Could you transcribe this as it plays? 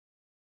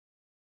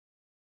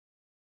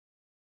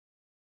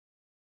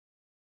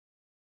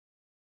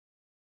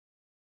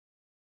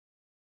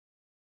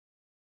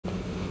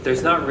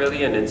There's not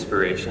really an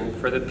inspiration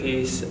for the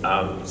piece.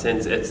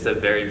 Since it's the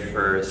very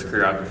first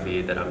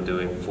choreography that I'm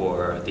doing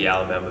for the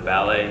Alabama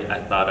Ballet,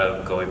 I thought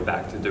of going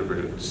back to the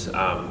roots.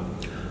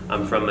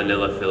 I'm from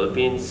Manila,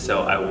 Philippines,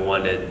 so I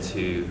wanted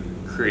to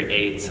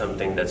create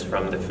something that's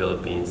from the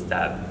Philippines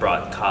that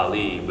brought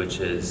Kali, which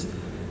is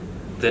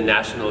the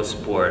national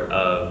sport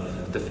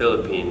of the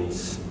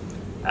Philippines,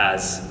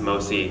 as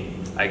mostly,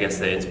 I guess,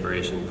 the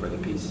inspiration for the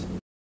piece.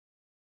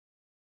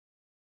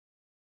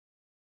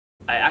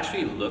 I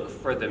actually look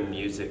for the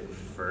music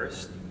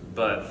first,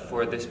 but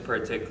for this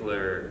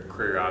particular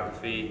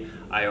choreography,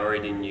 I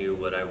already knew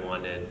what I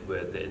wanted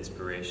with the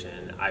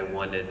inspiration. I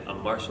wanted a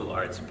martial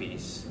arts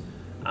piece.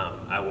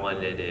 I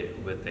wanted it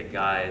with the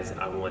guys.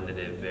 I wanted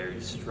it very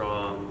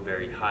strong,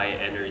 very high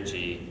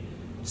energy.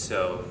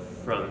 So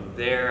from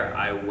there,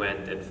 I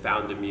went and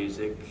found the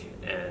music,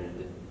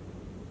 and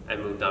I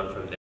moved on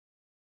from there.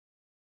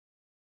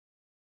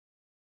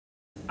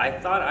 I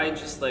thought I'd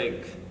just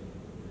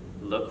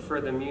look for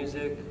the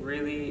music,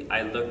 really.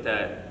 I looked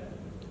at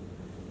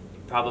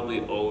probably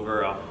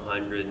over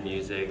 100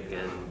 music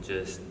and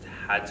just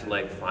had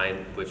to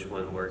find which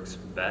one works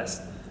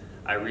best.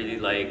 I really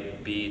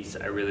like beats,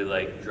 I really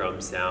like drum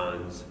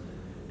sounds,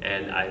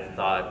 and I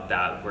thought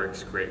that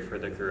works great for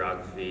the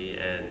choreography.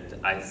 And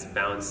I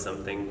found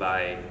something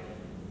by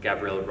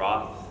Gabrielle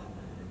Roth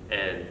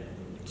and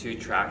 2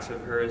 tracks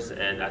of hers,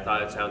 and I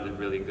thought it sounded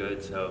really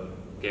good, so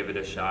gave it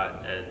a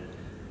shot, and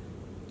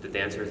the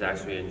dancers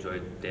actually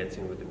enjoyed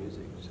dancing with the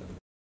music. So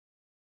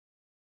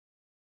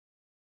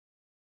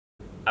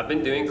I've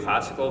been doing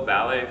classical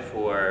ballet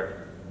for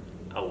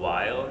a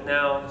while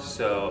now,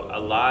 so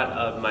a lot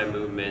of my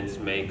movements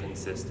may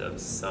consist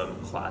of some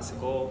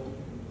classical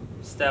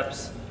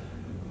steps.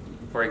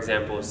 For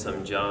example,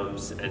 some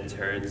jumps and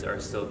turns are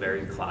still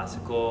very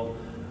classical,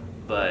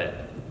 but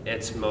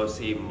it's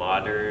mostly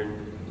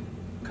modern,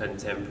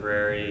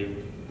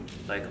 contemporary,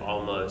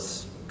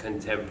 almost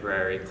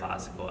contemporary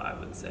classical, I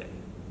would say.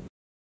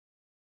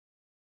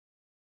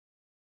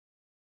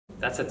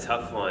 That's a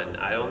tough one.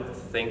 I don't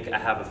think I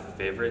have a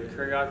favorite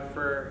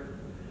choreographer,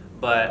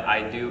 but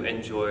I do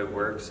enjoy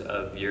works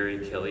of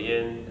Yuri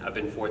Killian. I've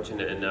been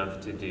fortunate enough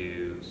to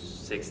do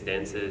 6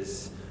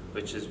 Dances,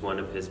 which is one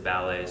of his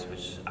ballets,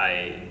 which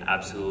I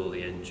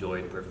absolutely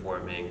enjoyed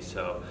performing,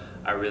 so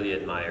I really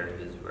admire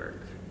his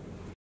work.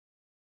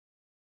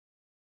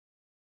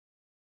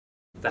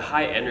 The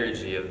high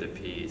energy of the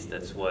piece,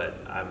 that's what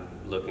I'm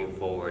looking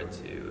forward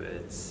to.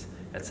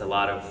 It's a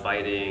lot of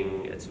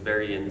fighting, it's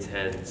very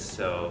intense,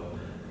 so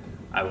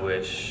I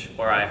wish,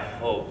 or I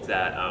hope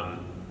that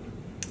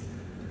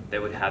they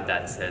would have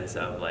that sense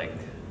of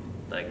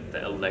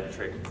the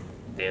electric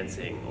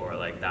dancing, or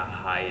that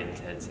high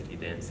intensity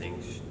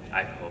dancing.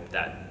 I hope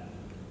that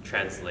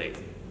translates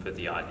with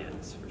the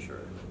audience for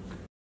sure.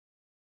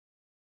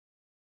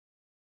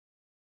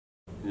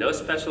 No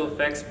special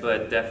effects,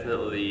 but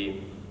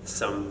definitely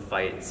some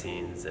fight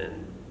scenes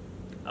and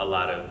a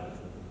lot of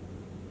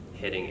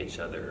hitting each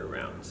other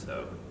around,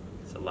 so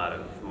it's a lot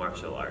of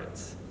martial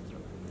arts. So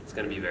it's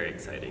going to be very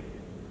exciting.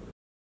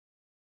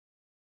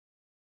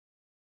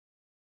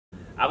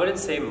 I wouldn't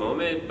say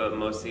moment, but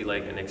mostly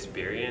an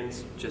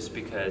experience, just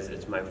because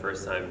it's my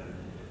first time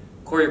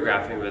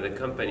choreographing with a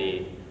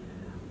company.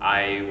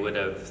 I would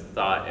have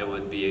thought it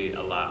would be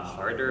a lot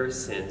harder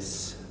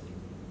since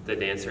the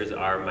dancers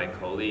are my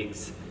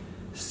colleagues.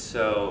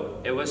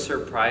 So it was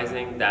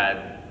surprising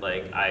that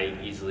I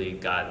easily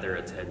got their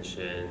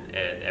attention,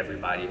 and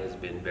everybody has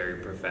been very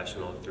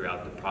professional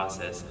throughout the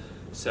process.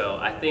 So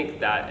I think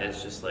that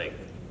is just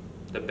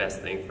the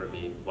best thing for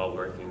me while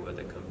working with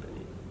a company.